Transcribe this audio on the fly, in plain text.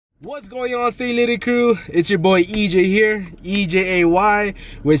What's going on, Stay Litty crew? It's your boy EJ here, EJAY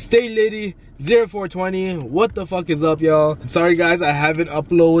with STAYLITTY0420. What the fuck is up, y'all? Sorry guys, I haven't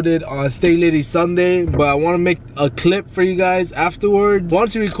uploaded on Stay Litty Sunday, but I want to make a clip for you guys afterwards.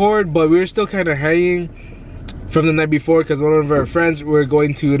 Wanted to record, but we were still kind of hanging from the night before because one of our friends were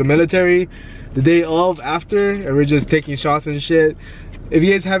going to the military the day of after, and we're just taking shots and shit. If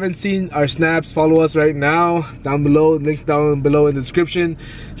you guys haven't seen our snaps, follow us right now down below. Links down below in the description.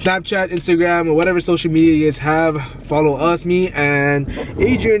 Snapchat, Instagram, or whatever social media you guys have, follow us. Me and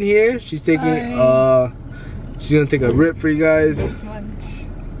Adrienne here. She's taking she's gonna take a rip for you guys. This one.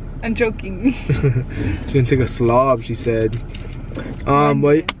 I'm joking. She's gonna take a slob, she said.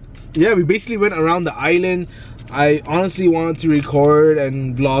 But yeah, we basically went around the island. I honestly wanted to record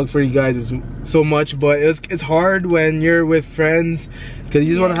and vlog for you guys so much, but it's hard when you're with friends because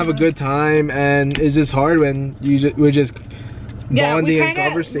you just want to have a good time, and it's just hard when we're just bonding and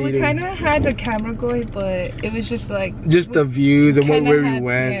conversating. We kind of had the camera going, but it was just like the views and where we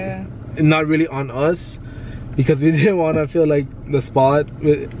went, and not really on us because we didn't want to feel like the spot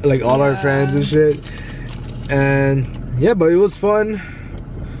with like all our friends and shit. And yeah, but it was fun.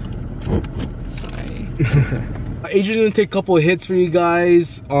 Sorry. Adrienne's gonna take a couple of hits for you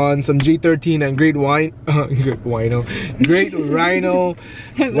guys on some G13 and Great Rhino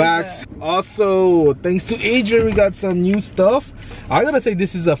wax. Also, thanks to Adrienne, we got some new stuff. I gotta say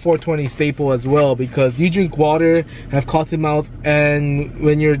this is a 420 staple as well because you drink water, have cotton mouth, and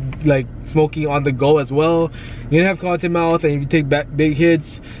when you're like smoking on the go as well, you have cotton mouth, and if you take big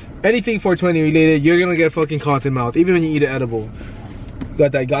hits, anything 420 related, you're gonna get fucking cotton mouth, even when you eat an edible.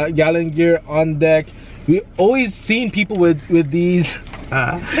 Got that gallon gear on deck. We always seen people with these. Look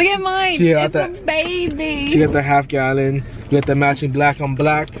at mine. It's a baby. She got the half gallon. We got the matching black on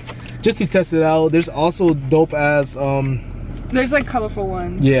black, just to test it out. There's also dope ass there's like colorful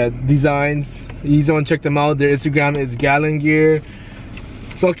ones. Yeah, designs. You guys want to check them out. Their Instagram is Gallon Gear.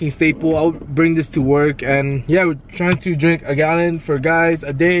 Fucking staple. I'll bring this to work, and yeah, we're trying to drink a gallon for guys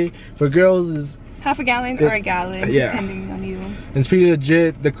a day. For girls is half a gallon or a gallon, depending on you. And it's pretty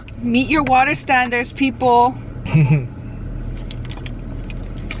legit. Meet your water standards, people.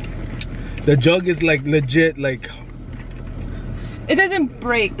 The jug is like legit, like it doesn't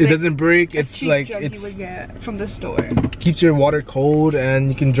break. It doesn't break. It's like you would get from the store. Keeps your water cold, and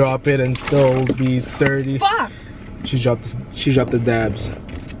you can drop it and still be sturdy. Fuck! She dropped the dabs.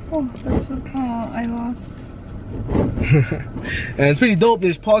 Oh, I lost. And it's pretty dope.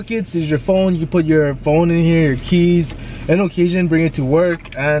 There's pockets, there's your phone, you can put your phone in here, your keys, and on occasion bring it to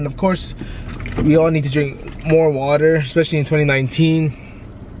work. And of course, we all need to drink more water, especially in 2019.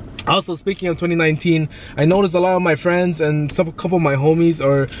 Also, speaking of 2019, I noticed a lot of my friends and a couple of my homies,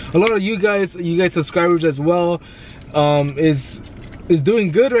 or a lot of you guys subscribers as well, is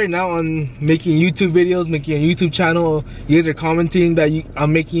doing good right now on making YouTube videos, making a YouTube channel. You guys are commenting that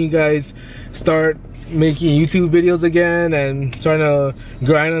I'm making you guys start making YouTube videos again and trying to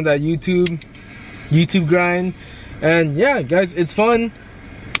grind on that YouTube grind. And yeah guys, it's fun.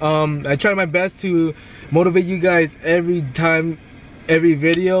 I try my best to motivate you guys every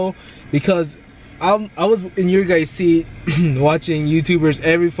video, because I was in your guys' seat watching YouTubers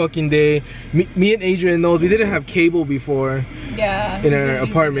every fucking day. Me and Adrienne knows we didn't have cable before. Yeah, in our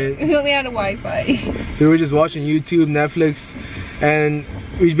apartment. We only had a Wi-Fi. So we were just watching YouTube, Netflix, and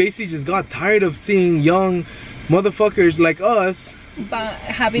we basically just got tired of seeing young motherfuckers like us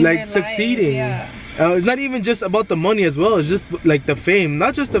having like succeeding. It's not even just about the money as well. It's just like the fame,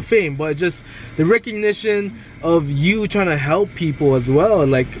 not just the fame, but just the recognition of you trying to help people as well.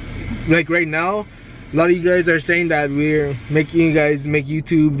 Like right now, a lot of you guys are saying that we're making you guys make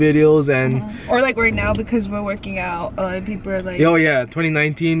YouTube videos, and or like right now because we're working out, a lot of people are like, oh yeah,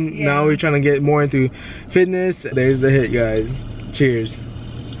 2019, now we're trying to get more into fitness. There's the hit, guys. Cheers.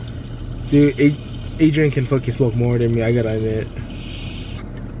 Dude, Adrienne can fucking smoke more than me, I gotta admit.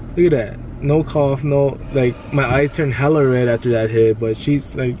 Look at that. No cough, no, like, my eyes turned hella red after that hit, but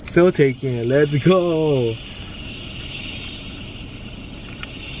she's like still taking it. Let's go.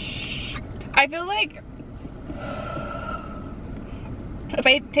 I feel like if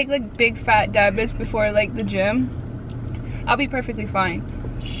I take like big fat dab bits before like the gym, I'll be perfectly fine.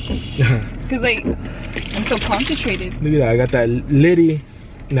 Cause like I'm so concentrated. Look at that, I got that Litty.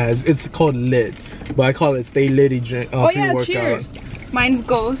 Nah, it's called Litt, but I call it Stay Litty drink. Oh yeah, cheers. Mine's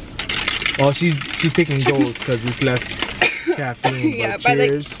Ghost. Oh, she's taking Ghost because it's less caffeine. Yeah, but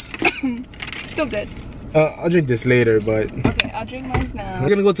cheers. Like, still good. I'll drink this later, but okay, I'll drink mine now. We're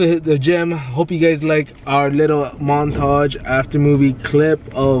gonna go to the gym. Hope you guys like our little montage after movie clip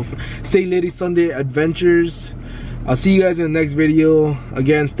of Say Litty Sunday adventures. I'll see you guys in the next video.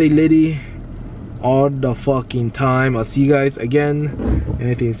 Again, stay litty all the fucking time. I'll see you guys again.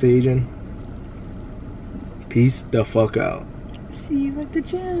 Anything to say, Adrienne? Peace the fuck out. See you at the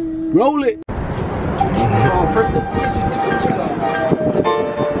gym. Roll it. First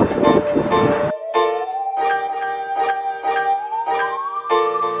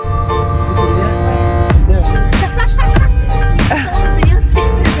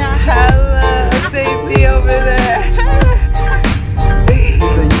Hello, safety over there. So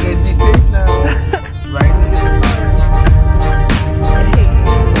you guys be safe now. Right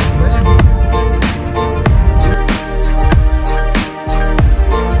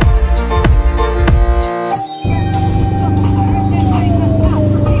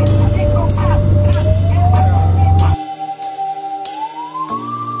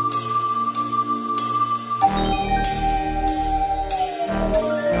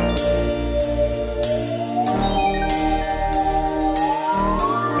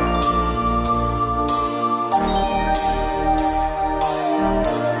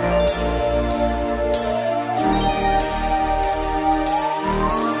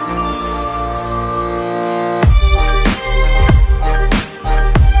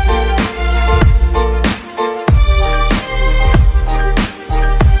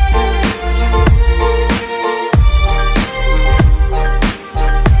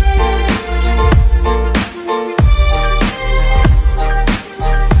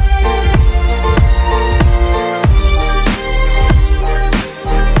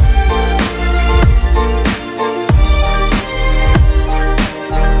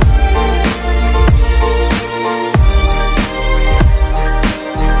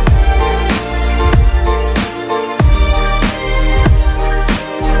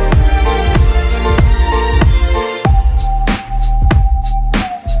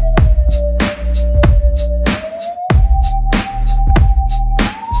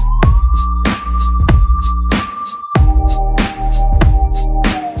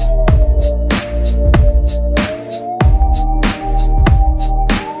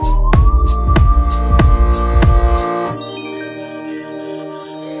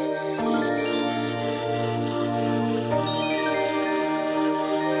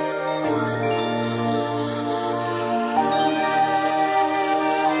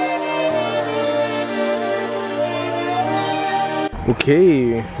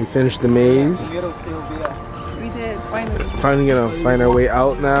Okay, we finished the maze. We did, finally. Finally gonna find our way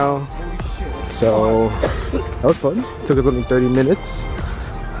out now. So that was fun. Took us only 30 minutes,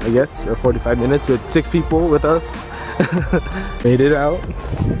 I guess, or 45 minutes with 6 people with us. Made it out.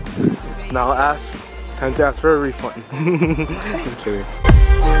 Now time to ask for a refund. Just kidding.